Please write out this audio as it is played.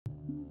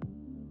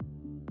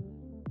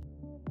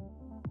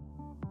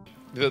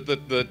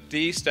The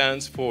D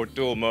stands for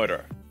dual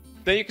motor.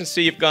 There you can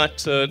see you've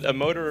got a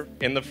motor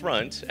in the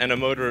front and a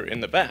motor in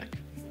the back.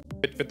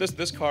 But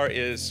this car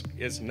is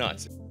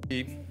nuts.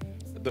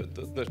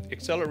 The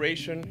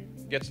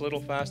acceleration gets a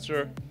little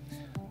faster.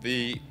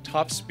 The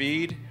top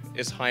speed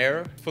is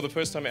higher. For the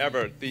first time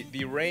ever,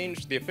 the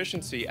range, the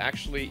efficiency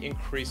actually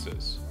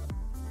increases.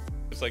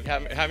 It's like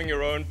having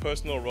your own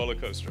personal roller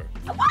coaster.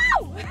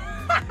 Wow!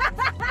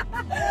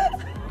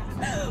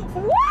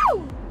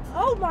 Wow!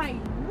 Oh my,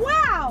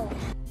 wow!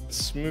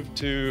 Let's move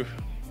to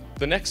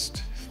the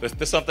next,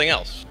 there's something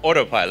else,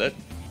 autopilot.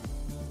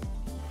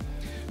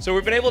 So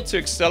we've been able to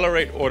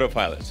accelerate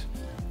autopilot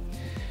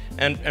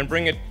and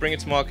bring it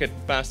to market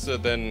faster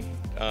than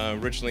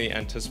originally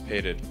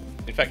anticipated.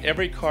 In fact,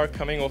 every car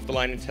coming off the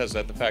line in Tesla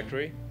at the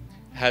factory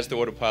has the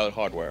autopilot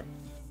hardware.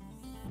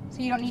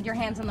 So you don't need your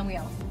hands on the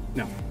wheel?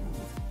 No.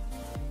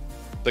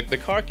 The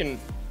car can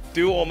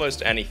do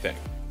almost anything.